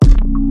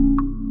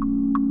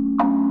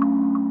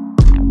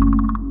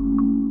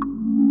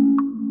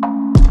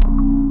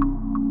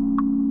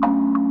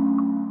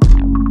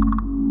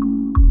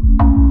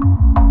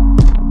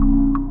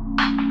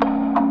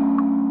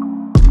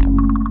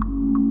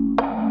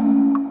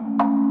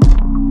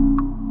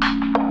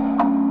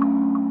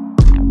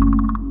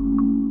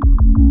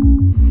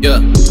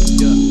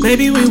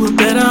Maybe we were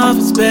better off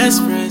as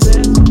best friends.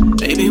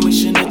 Maybe we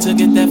shouldn't have took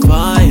it that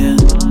far, yeah.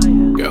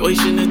 Girl, we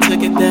shouldn't have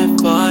took it that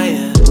far,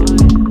 yeah.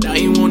 Now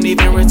you won't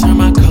even return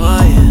my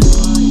call, yeah.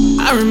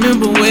 I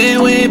remember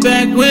way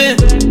back when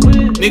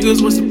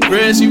niggas was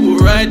suppressed, you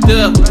were right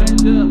there.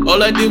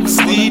 All I did was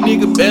sleep,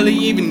 nigga, barely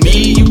even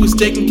need. You was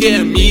taking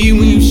care of me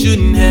when you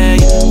shouldn't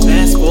have.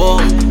 Fast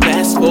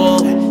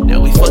forward,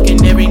 now we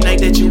fucking every night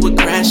that you would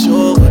crash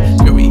over.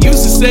 Girl, we used to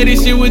say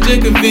this shit was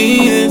just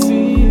convenience,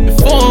 and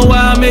for a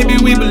while maybe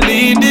we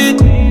believed it,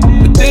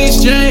 but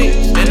things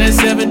changed, and that's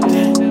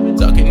evident.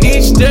 Talking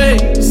each day,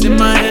 it's in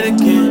my head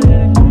again.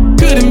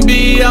 Couldn't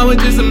be, I was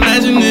just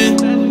imagining.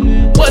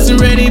 Wasn't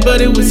ready,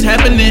 but it was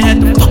happening.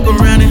 Had to fuck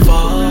around and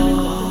fall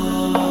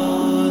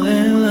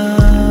in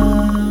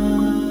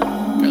love.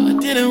 Girl, I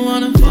didn't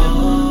wanna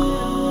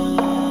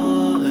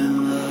fall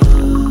in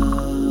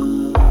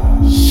love.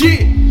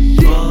 Shit.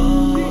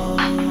 Fall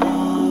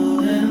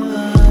in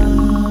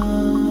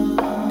love.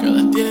 Girl, I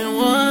didn't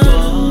wanna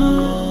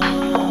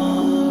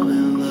fall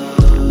in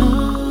love.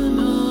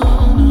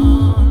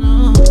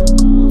 No.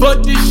 Fuck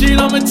this shit,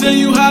 I'ma tell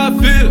you how I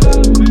feel.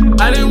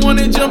 I didn't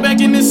wanna jump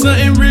back into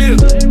something real.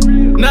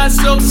 Not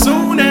so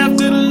soon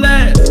after the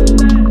last.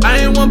 I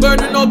ain't want to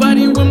burden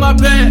nobody with my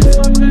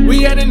past.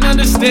 We had an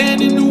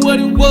understanding, knew what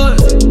it was.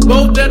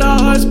 Both that our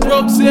hearts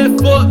broke, said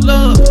fuck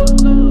love.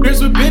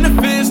 Here's with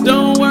benefits,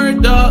 don't worry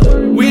dog.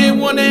 We ain't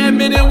want to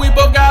admit it, we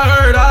both got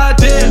hurt, ah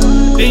damn.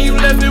 Then you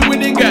left and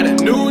went and got a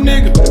new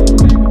nigga.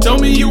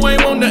 Told me you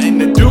ain't want nothing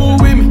to do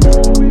with me.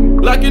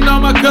 Blocking all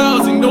my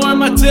calls, ignoring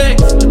my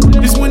texts.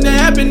 This wouldn't have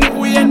happened if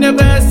we had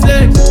never had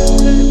sex.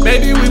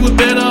 Maybe we were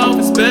better off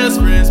as best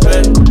friends,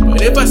 babe.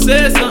 But if I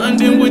said something,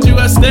 then would you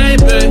I stay,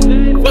 babe?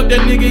 Fuck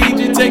that nigga, he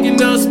just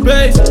taking up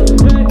space.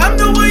 I'm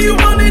the one you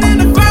wanted.